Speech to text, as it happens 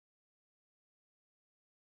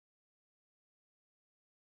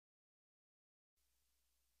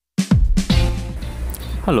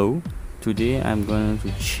Hello, today I'm going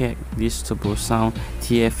to check this Turbosound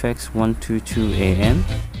TFX122M-AN.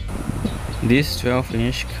 This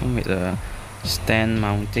 12-inch comes with a stand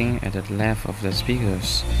mounting at the left of the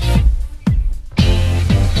speakers.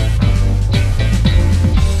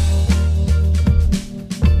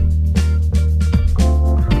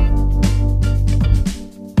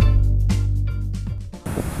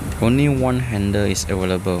 Only one handle is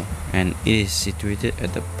available and it is situated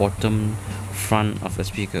at the bottom front of the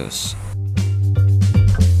speakers.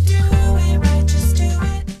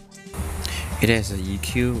 It has a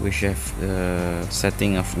EQ which have the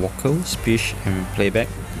setting of vocal, speech and playback,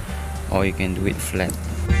 or you can do it flat.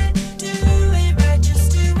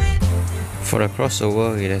 For the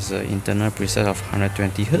crossover, it has an internal preset of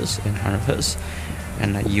 120Hz and 100Hz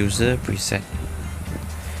and a user preset.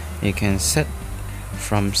 You can set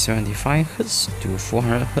from 75Hz to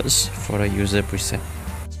 400Hz for the user preset.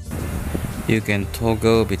 You can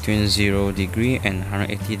toggle between 0 degree and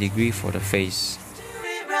 180 degree for the phase.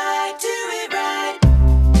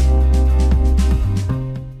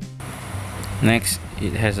 Next,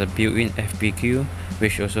 it has a built-in FPQ,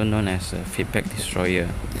 which is also known as a feedback destroyer.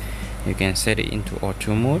 You can set it into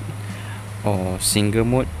auto mode or single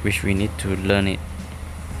mode, which we need to learn it.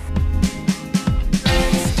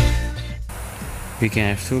 We can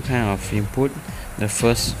have two kinds of input. The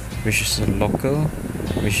first, which is a local,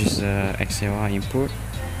 which is the XLR input,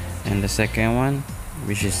 and the second one,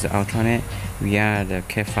 which is the alternate via the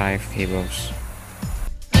Cat5 cables.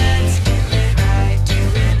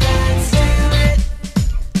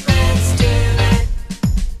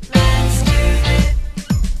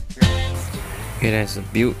 It has a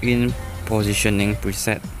built-in positioning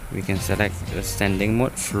preset. We can select the standing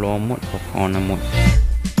mode, floor mode or corner mode.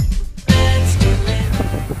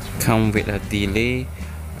 Come with a delay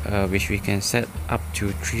which we can set up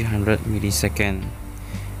to 300 milliseconds.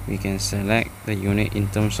 We can select the unit in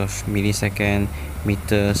terms of millisecond,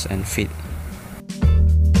 meters and feet.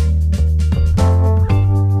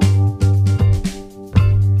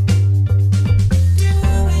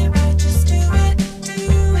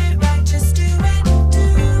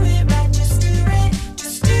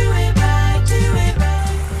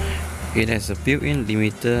 It has a built-in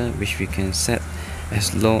limiter which we can set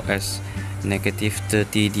as low as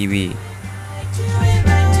 -30 dB.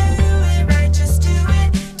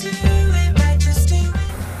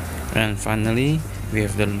 And finally, we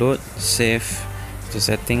have the load, save, the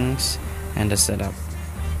settings and the setup.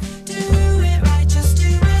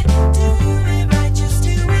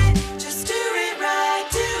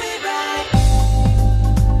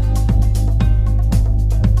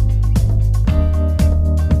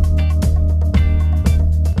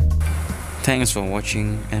 Thanks for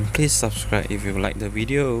watching and please subscribe if you like the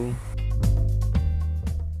video.